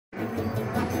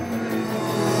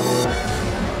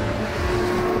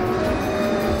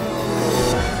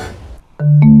I'm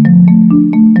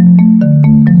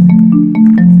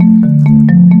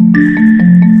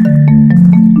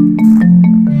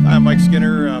Mike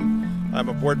Skinner. I'm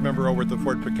a board member over at the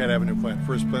Ford Piquette Avenue plant,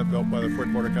 first plant built by the Ford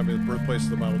Motor Company, the birthplace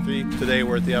of the Model T. Today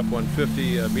we're at the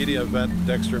F-150 media event in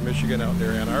Dexter, Michigan, out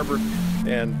near Ann Arbor.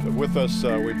 And with us,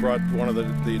 we brought one of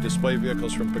the display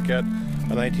vehicles from Piquette,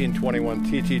 a 1921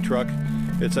 TT truck.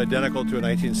 It's identical to a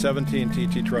 1917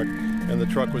 TT truck, and the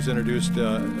truck was introduced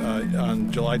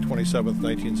on July 27th,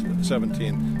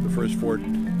 1917, the first Ford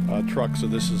truck, so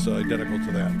this is identical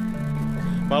to that.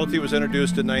 Model T was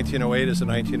introduced in 1908 as a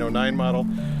 1909 model.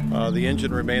 The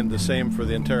engine remained the same for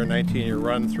the entire 19-year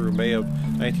run through May of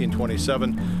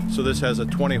 1927. So this has a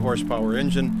 20 horsepower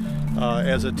engine.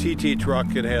 As a TT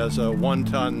truck, it has a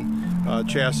 1-ton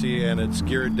chassis, and it's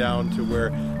geared down to where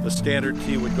the standard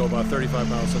T would go about 35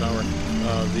 miles an hour.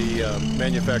 The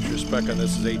manufacturer's spec on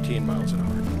this is 18 miles an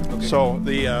hour. Okay. So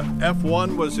the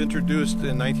F1 was introduced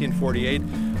in 1948.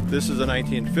 This is a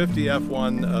 1950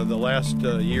 F1, the last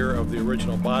year of the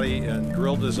original body and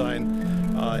grille design,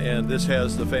 and this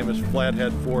has the famous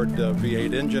flathead Ford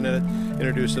V8 engine in it,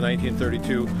 introduced in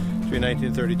 1932. Between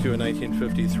 1932 and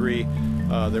 1953,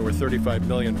 there were 35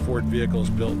 million Ford vehicles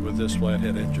built with this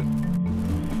flathead engine.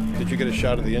 Did you get a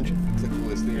shot of the engine? It's the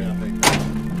coolest thing, yeah. I think.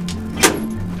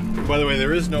 By the way,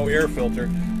 there is no air filter.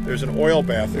 There's an oil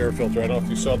bath air filter. I don't know if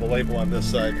you saw the label on this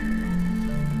side,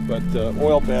 but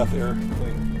oil bath air.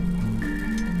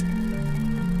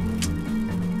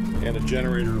 And a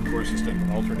generator, of course, instead of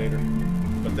an alternator.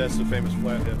 But that's the famous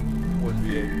flathead Ford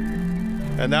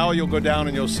V8. And now you'll go down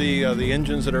and you'll see the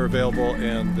engines that are available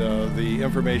and the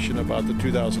information about the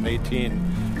 2018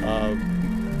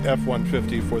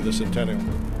 F-150 for the Centennial.